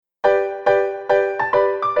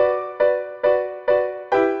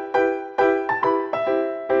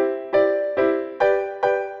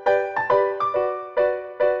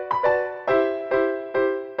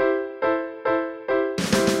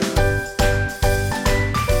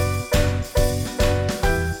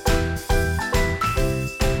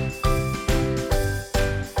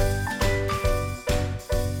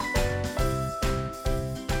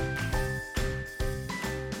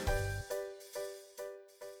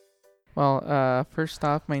Well, first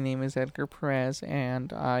off, my name is Edgar Perez,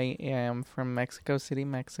 and I am from Mexico City,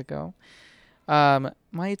 Mexico.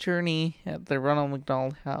 My journey at the Ronald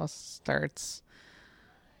McDonald House starts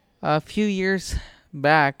a few years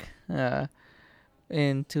back.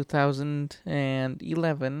 In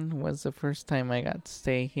 2011 was the first time I got to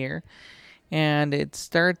stay here, and it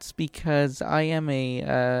starts because I am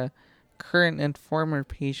a current and former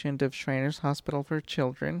patient of Shriners Hospital for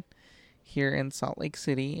Children here in Salt Lake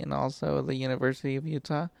City, and also the University of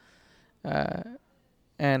Utah. Uh,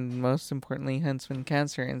 and most importantly, Huntsman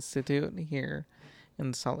Cancer Institute here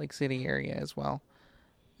in the Salt Lake City area as well.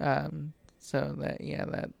 So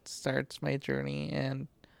that starts my journey, and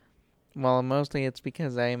well, mostly it's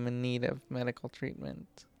because I am in need of medical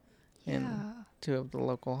treatment in Yeah. two of the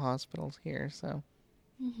local hospitals here. So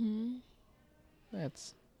Mm-hmm.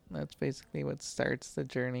 that's that's basically what starts the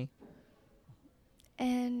journey.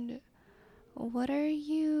 And what are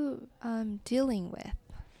you dealing with?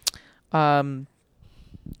 Um,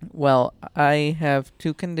 well, I have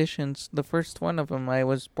two conditions. The first one of them I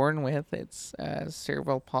was born with. It's a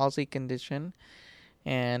cerebral palsy condition,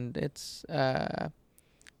 and it's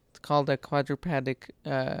called a quadrupedic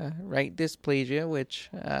right dysplasia, which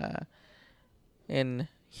in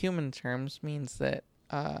human terms means that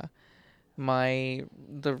my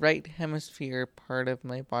the right hemisphere part of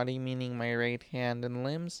my body, meaning my right hand and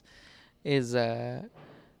limbs, is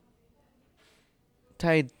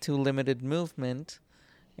tied to limited movement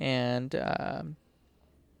and a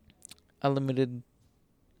limited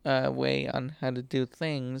way on how to do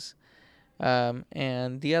things.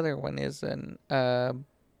 And the other one is an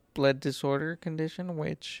blood disorder condition,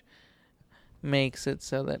 which makes it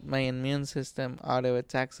so that my immune system auto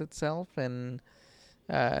attacks itself and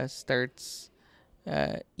starts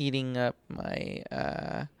eating up my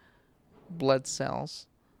blood cells.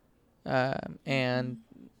 And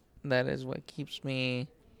Mm-hmm. that is what keeps me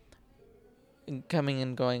coming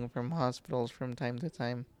and going from hospitals from time to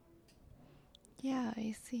time. Yeah,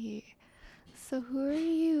 I see. So who are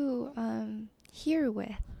you here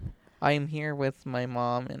with? I am here with my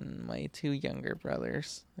mom and my two younger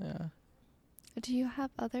brothers. Do you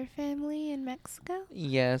have other family in Mexico?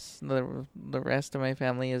 Yes, the rest of my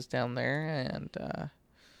family is down there, and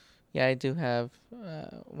yeah, I do have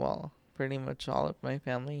well, pretty much all of my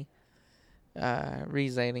family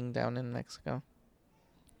residing down in Mexico.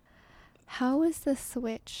 How was the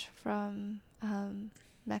switch from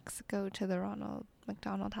Mexico to the Ronald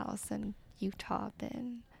McDonald House in Utah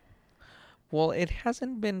been? Well, it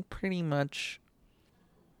hasn't been pretty much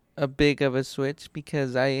a big of a switch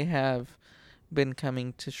because I have been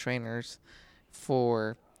coming to Shriners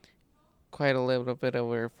for quite a little bit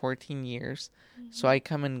over 14 years. So Mm-hmm. I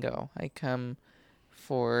come and go. I come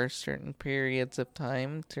for certain periods of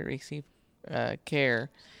time to receive care,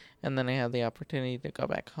 and then I have the opportunity to go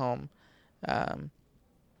back home. Um,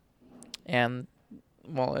 and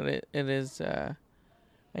well, it is. I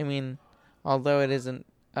mean, although it isn't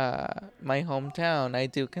my hometown, I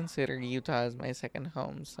do consider Utah as my second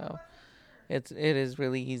home. So it is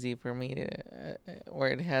really easy for me to, or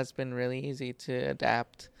it has been really easy to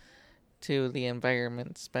adapt to the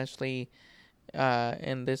environment, especially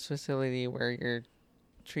in this facility where you're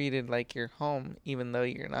treated like you're home, even though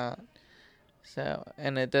you're not. So,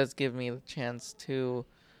 and it does give me the chance to,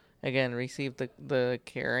 again, receive the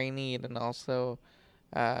care I need and also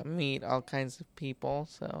meet all kinds of people.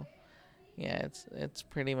 So, yeah, it's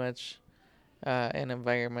pretty much an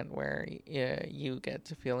environment where you get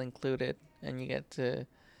to feel included and you get to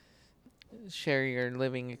share your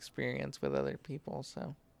living experience with other people.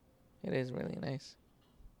 So, it is really nice.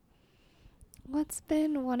 What's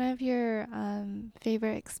been one of your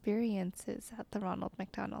favorite experiences at the Ronald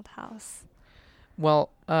McDonald House? Well,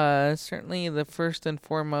 certainly the first and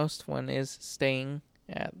foremost one is staying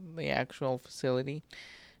at the actual facility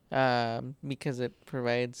because it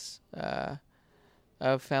provides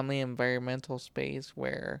a family environmental space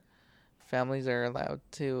where families are allowed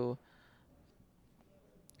to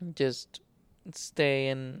just stay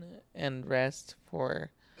and rest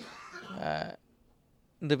for uh,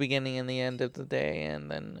 the beginning and the end of the day,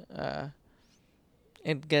 and then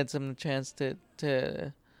it gives them a chance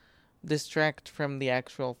to distract from the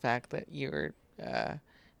actual fact that you're uh,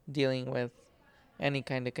 dealing with any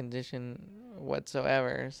kind of condition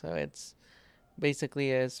whatsoever. So it's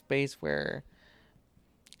basically a space where,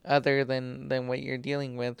 other than what you're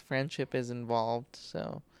dealing with, friendship is involved.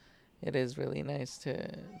 So it is really nice to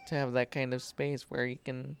have that kind of space where you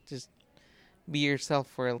can just be yourself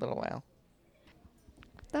for a little while.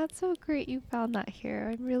 That's so great you found that here.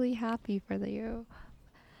 I'm really happy for you.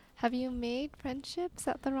 Have you made friendships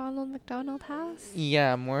at the Ronald McDonald House?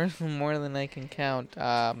 Yeah, more than I can count.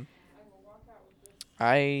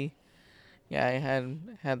 I yeah, I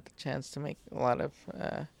had the chance to make a lot of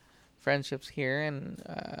friendships here, and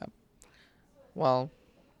well,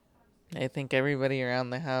 I think everybody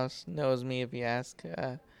around the house knows me. If you ask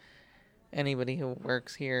anybody who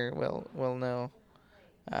works here, will know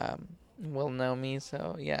me.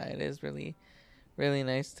 So yeah, it is really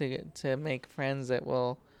nice to make friends that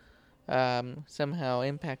will somehow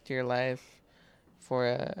impact your life for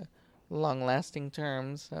a long lasting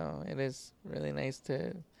term. So it is really nice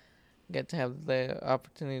to get to have the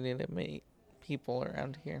opportunity to meet people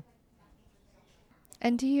around here.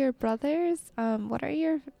 And do your brothers,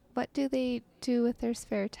 what do they do with their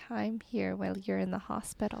spare time here while you're in the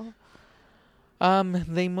hospital?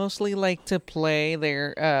 They mostly like to play.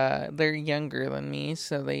 They're younger than me,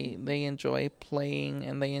 so they enjoy playing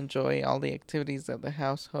and they enjoy all the activities that the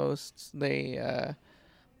house hosts. They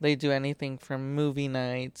do anything from movie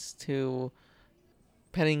nights to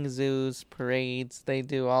petting zoos, parades. They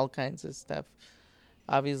do all kinds of stuff.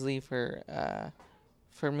 Obviously, for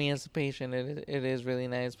me as a patient, it is really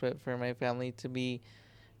nice, but for my family to be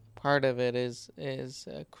part of it is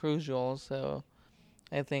crucial. So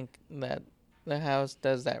I think that the house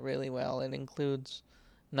does that really well. It includes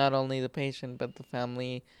not only the patient but the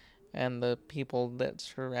family and the people that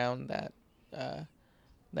surround uh,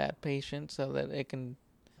 that patient, so that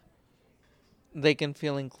they can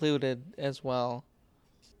feel included as well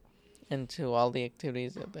into all the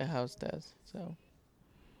activities that the house does. So,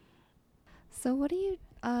 So what do you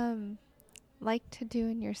like to do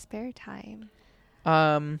in your spare time?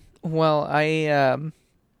 well,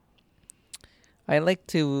 I like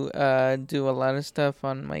to do a lot of stuff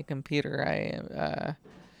on my computer.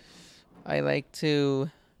 I like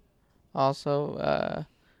to also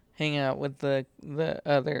hang out with the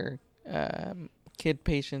other kid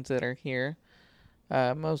patients that are here.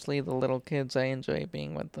 Mostly the little kids. I enjoy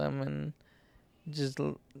being with them and just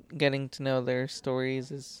getting to know their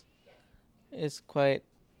stories is quite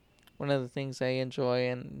one of the things I enjoy,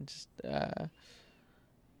 and just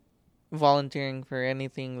volunteering for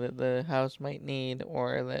anything that the house might need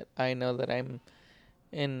or that I know that I'm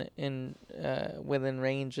in within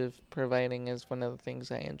range of providing is one of the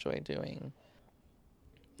things I enjoy doing.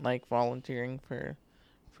 Like volunteering for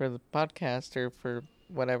the podcast or for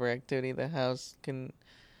whatever activity the house can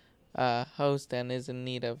host and is in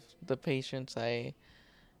need of the patients. I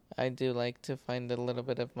do like to find a little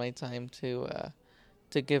bit of my time to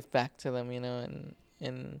give back to them,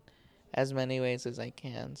 in as many ways as I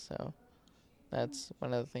can. So that's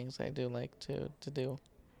one of the things I do like to do.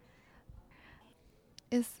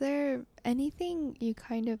 Is there anything you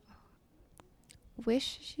kind of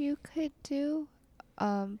wish you could do,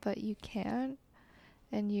 but you can't,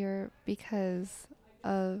 and you're because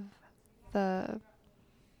of the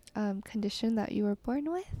condition that you were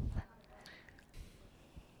born with?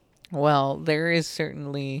 Well, there is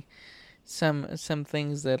certainly some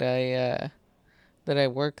things that I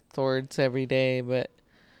work towards every day, but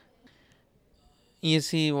you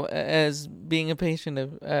see, as being a patient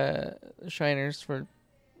of Shriners for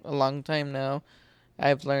a long time now,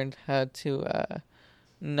 I've learned how to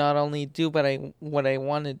not only do what I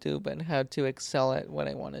want to do, but how to excel at what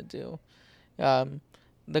I want to do. Um,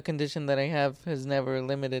 the condition that I have has never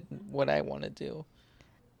limited what I want to do,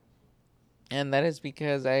 and that is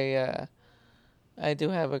because I do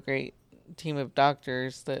have a great team of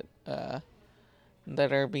doctors that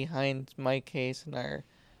are behind my case and are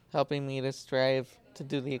helping me to strive to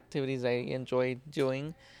do the activities I enjoy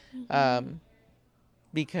doing. Um,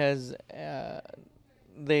 because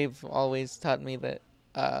they've always taught me that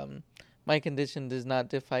my condition does not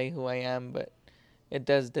defy who I am, but it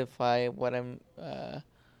does defy what I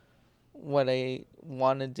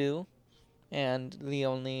want to do, and the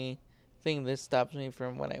only thing that stops me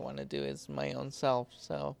from what I want to do is my own self.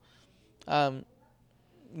 So, um,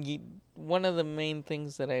 one of the main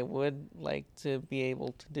things that I would like to be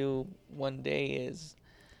able to do one day is,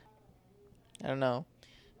 I don't know,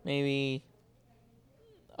 maybe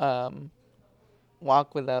um,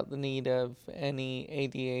 walk without the need of any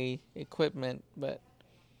ADA equipment. But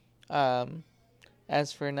um,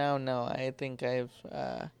 as for now, no, I think I've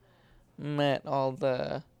met all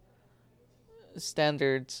the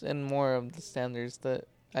standards and more of the standards that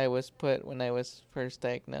I was put when I was first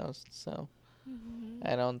diagnosed. So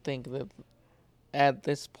I don't think that at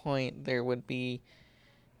this point there would be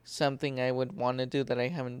something I would want to do that I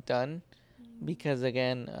haven't done, because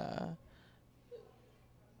again,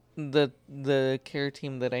 the care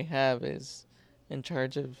team that I have is in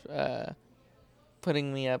charge of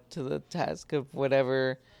putting me up to the task of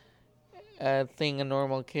whatever a thing a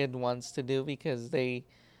normal kid wants to do because they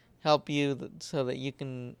help you so that you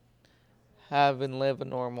can have and live a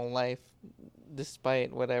normal life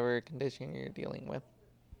despite whatever condition you're dealing with.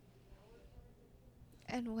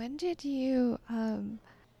 And when did you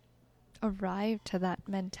arrive to that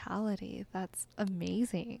mentality? That's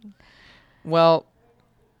amazing. Well,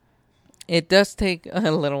 it does take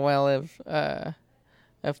a little while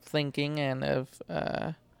of thinking and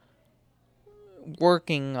of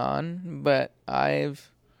working on, but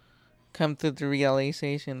I've come to the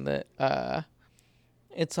realization that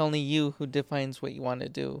it's only you who defines what you want to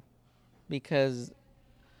do, because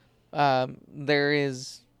there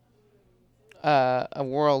is a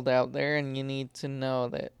world out there, and you need to know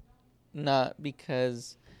that not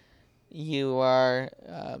because you are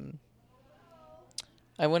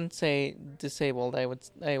I wouldn't say disabled. I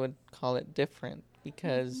would call it different,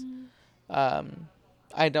 because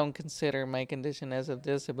I don't consider my condition as a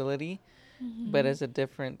disability, but as a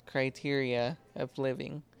different criteria of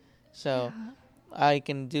living. So Yeah. I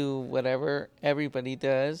can do whatever everybody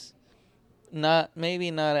does.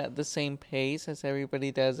 Maybe not at the same pace as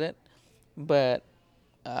everybody does it, but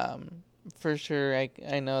for sure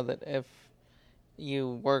I know that if you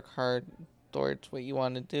work hard towards what you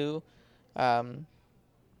want to do, um,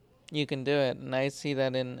 you can do it. And I see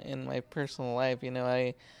that in my personal life.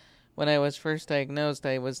 When I was first diagnosed,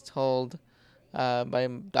 I was told by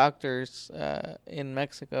doctors in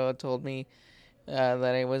Mexico told me that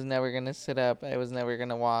I was never going to sit up, I was never going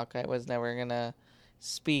to walk, I was never going to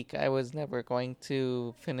speak, I was never going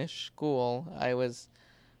to finish school, I was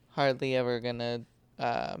hardly ever going to,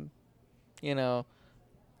 you know,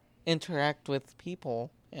 interact with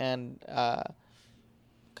people. And a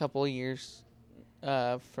couple years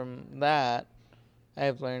from that,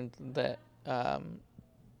 I've learned that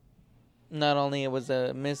not only it was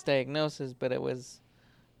a misdiagnosis, but it was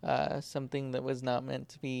something that was not meant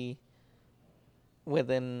to be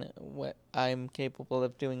within what I'm capable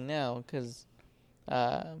of doing now. Because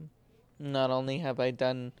not only have I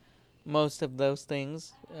done most of those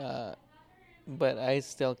things, but I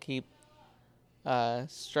still keep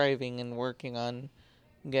striving and working on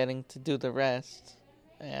getting to do the rest.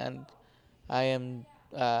 And I am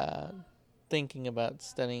thinking about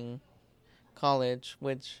studying college,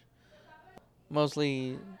 which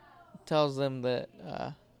mostly tells them that,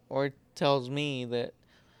 or tells me that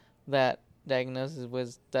that diagnosis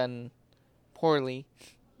was done poorly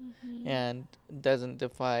and doesn't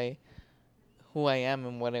defy who I am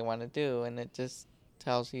and what I want to do. And it just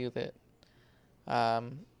tells you that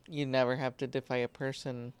you never have to defy a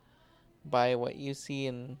person by what you see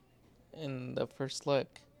in the first look.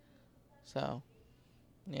 So,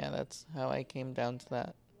 yeah, that's how I came down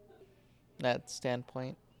to that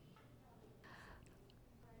standpoint.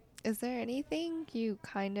 Is there anything you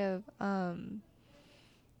kind of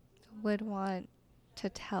would want to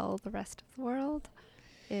tell the rest of the world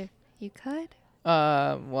if you could?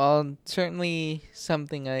 Well, certainly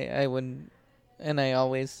something I would, and I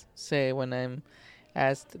always say when I'm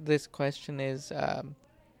asked this question is,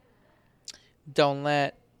 don't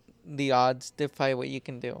let the odds defy what you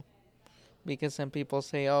can do. Because some people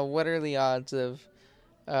say, oh, what are the odds of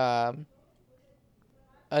um,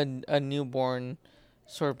 a newborn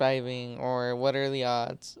surviving, or what are the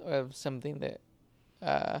odds of something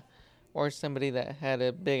that, or somebody that had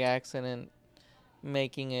a big accident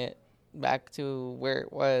making it back to where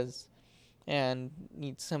it was. And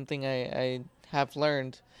it's something I have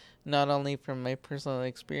learned not only from my personal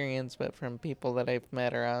experience, but from people that I've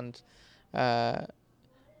met uh,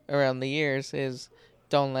 around the years, is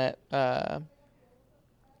don't let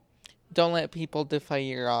don't let people defy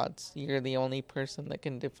your odds. You're the only person that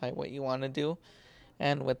can defy what you want to do,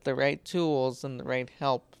 and with the right tools and the right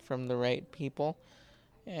help from the right people,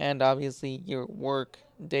 and obviously your work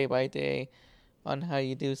day by day on how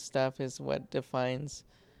you do stuff, is what defines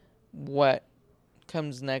what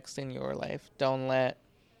comes next in your life. Don't let,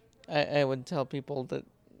 I would tell people that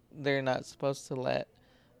they're not supposed to let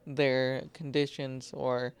their conditions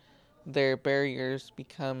or their barriers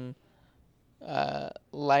become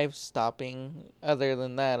life stopping. Other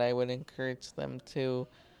than that, I would encourage them to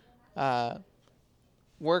uh,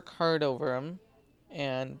 work hard over them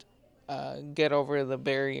and get over the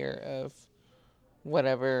barrier of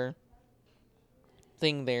whatever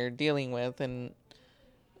thing they're dealing with. And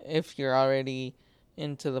if you're already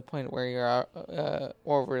into the point where you're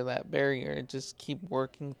over that barrier, just keep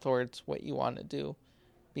working towards what you want to do.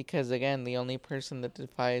 Because again, the only person that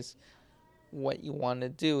defies what you want to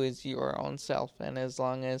do is your own self. And as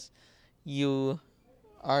long as you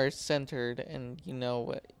are centered and you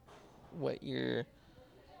know what you're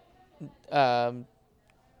um,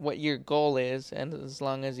 what your goal is, and as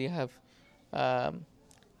long as you have um,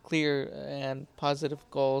 clear and positive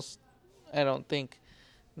goals, I don't think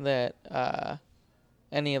that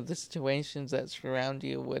any of the situations that surround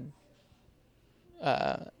you would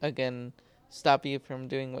again stop you from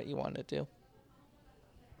doing what you want to do.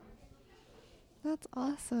 That's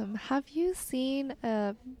awesome. Have you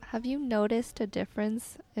noticed a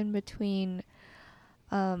difference in between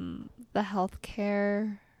the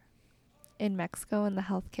healthcare in Mexico and the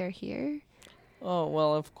healthcare here? Oh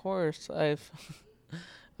well, of course. I've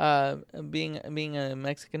being a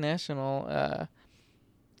Mexican national,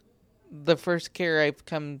 the first care I've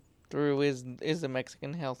come through is the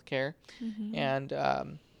Mexican healthcare, Mm-hmm. and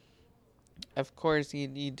of course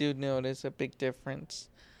you do notice a big difference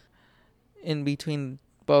in between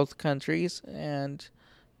both countries. And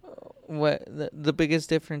what the biggest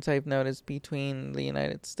difference I've noticed between the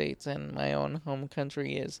United States and my own home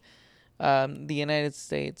country is the United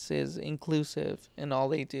States is inclusive in all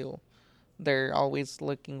they do. They're always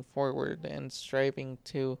looking forward and striving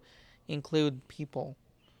to include people,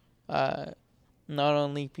 uh, not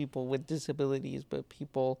only people with disabilities, but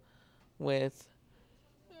people with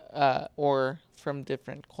or from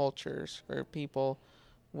different cultures, or people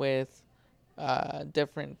with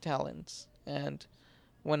different talents. And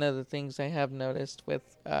one of the things I have noticed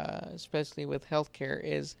with, especially with healthcare,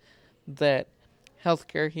 is that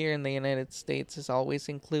healthcare here in the United States is always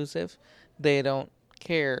inclusive. They don't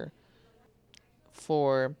care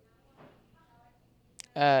for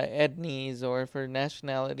ethnies or for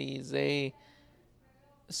nationalities. They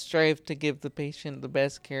strive to give the patient the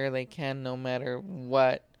best care they can, no matter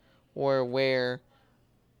what or where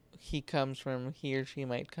he comes from, he or she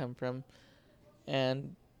might come from.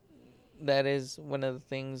 And that is one of the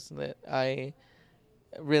things that I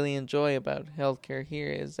really enjoy about healthcare here,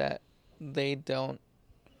 is that they don't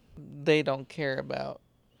they don't care about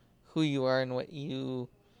who you are and what you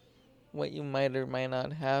might or might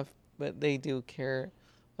not have, but they do care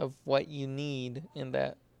of what you need in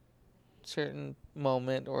that certain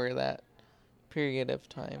moment or that period of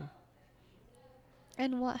time.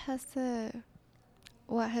 And what has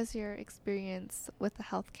your experience with the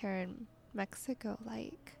healthcare in Mexico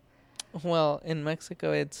like? Well, in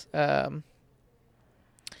Mexico, it's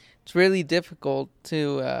really difficult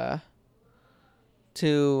to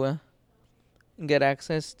get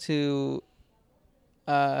access to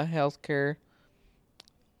healthcare,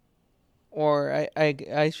 or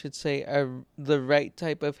I should say the right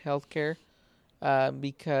type of healthcare,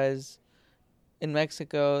 because in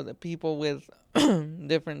Mexico, the people with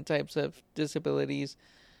different types of disabilities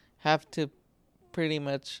have to pretty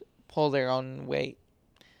much pull their own weight,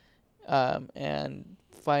 and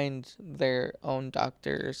find their own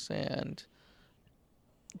doctors and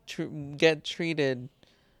get treated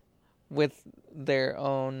with their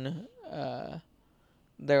own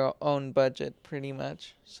budget, pretty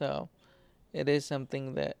much. So it is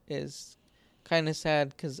something that is kind of sad,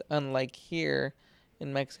 because unlike here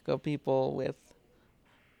in Mexico, people with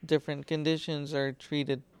different conditions are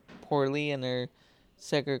treated poorly and are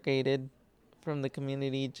segregated from the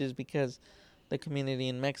community, just because the community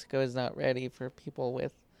in Mexico is not ready for people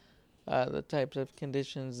with the types of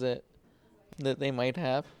conditions that they might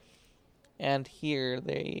have. And here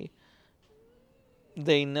they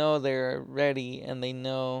know they're ready, and they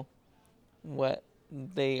know what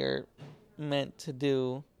they are meant to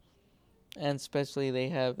do, and especially they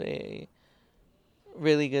have a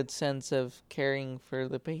really good sense of caring for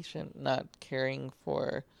the patient, not caring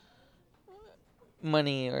for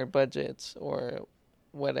money or budgets or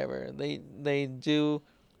whatever. They do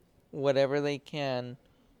whatever they can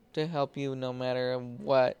to help you, no matter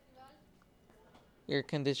what your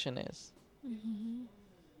condition is. Mm-hmm.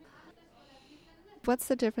 What's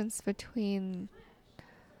the difference between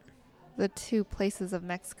the two places of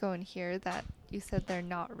Mexico and here that you said they're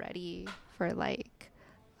not ready for, like,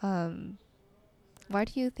 um, why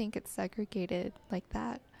do you think it's segregated like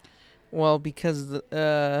that? Well, because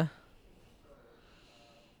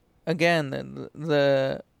again,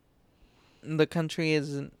 the country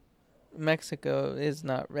isn't Mexico is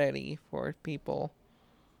not ready for people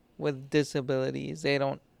with disabilities. They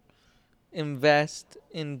don't invest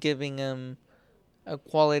in giving them a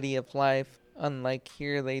quality of life, unlike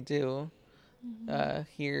here they do. Mm-hmm.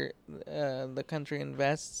 Here, the country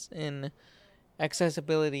invests in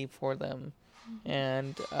accessibility for them,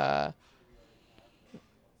 and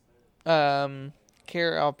um,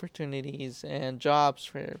 care opportunities and jobs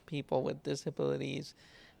for people with disabilities,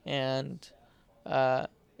 and uh,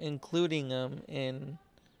 including them in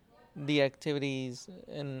the activities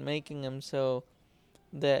and making them so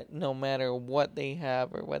that no matter what they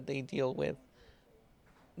have or what they deal with,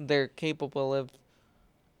 they're capable of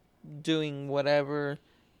doing whatever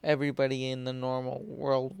everybody in the normal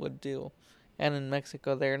world would do. And in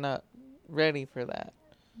Mexico, they're not ready for that.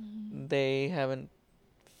 They haven't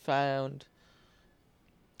found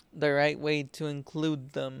the right way to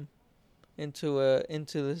include them into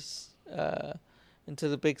this into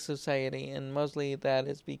the big society, and mostly that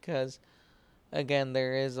is because, again,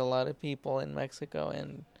 there is a lot of people in Mexico,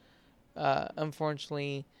 and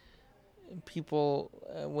unfortunately, people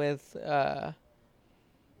with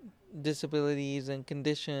disabilities and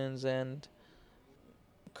conditions and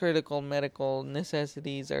critical medical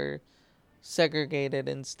necessities are segregated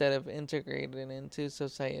instead of integrated into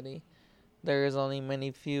society. There is only many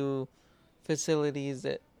few facilities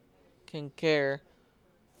that can care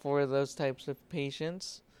for those types of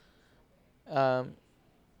patients. Um,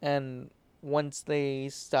 and once they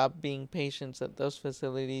stop being patients at those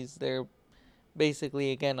facilities, they're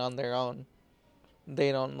basically again on their own.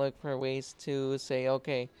 They don't look for ways to say,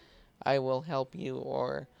 okay, I will help you,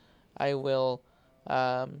 or I will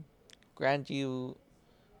um, grant you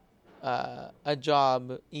a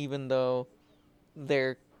job, even though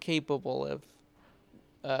they're capable of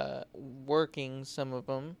working. Some of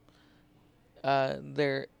them,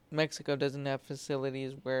 Mexico doesn't have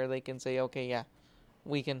facilities where they can say, okay, yeah,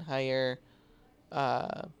 we can hire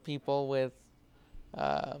people with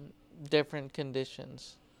um, different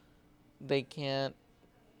conditions. They can't.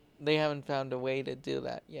 They haven't found a way to do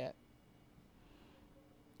that yet.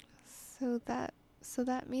 So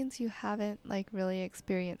that means you haven't like really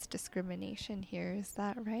experienced discrimination here, is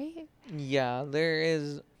that right? Yeah, there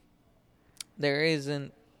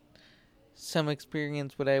isn't some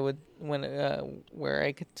experience what I would when where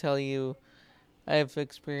I could tell you I've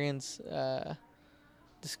experienced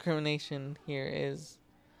discrimination here is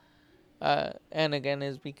and again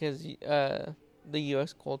is because the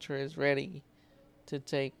U.S. culture is ready to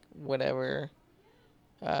take whatever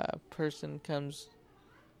person comes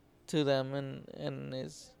to them, and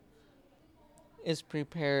is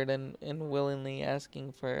prepared and willingly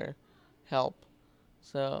asking for help.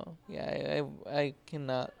 So yeah, I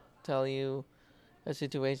cannot tell you a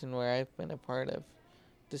situation where I've been a part of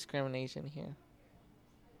discrimination here.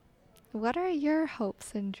 What are your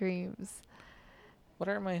hopes and dreams? What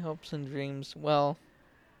are my hopes and dreams? Well,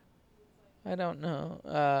 I don't know.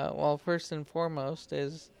 Well, first and foremost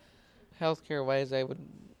is healthcare wise, I would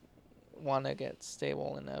want to get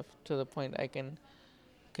stable enough to the point I can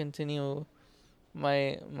continue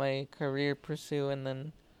my career pursue, and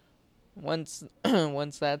then once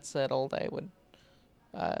once that's settled, I would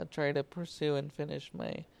try to pursue and finish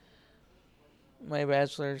my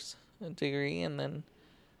bachelor's degree, and then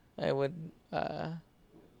I would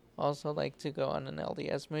also like to go on an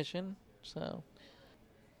LDS mission. So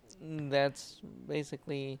that's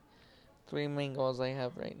basically three main goals I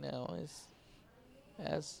have right now. Is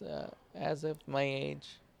as of my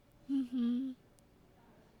age. Mm-hmm.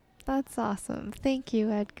 That's awesome. Thank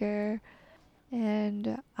you, Edgar.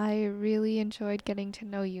 And I really enjoyed getting to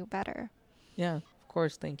know you better. Yeah, of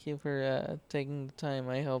course. Thank you for taking the time.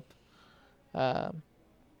 I hope um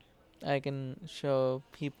I can show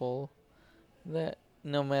people that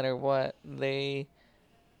no matter what they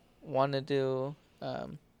want to do,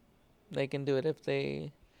 they can do it if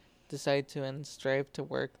they decide to and strive to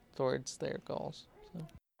work towards their goals. So.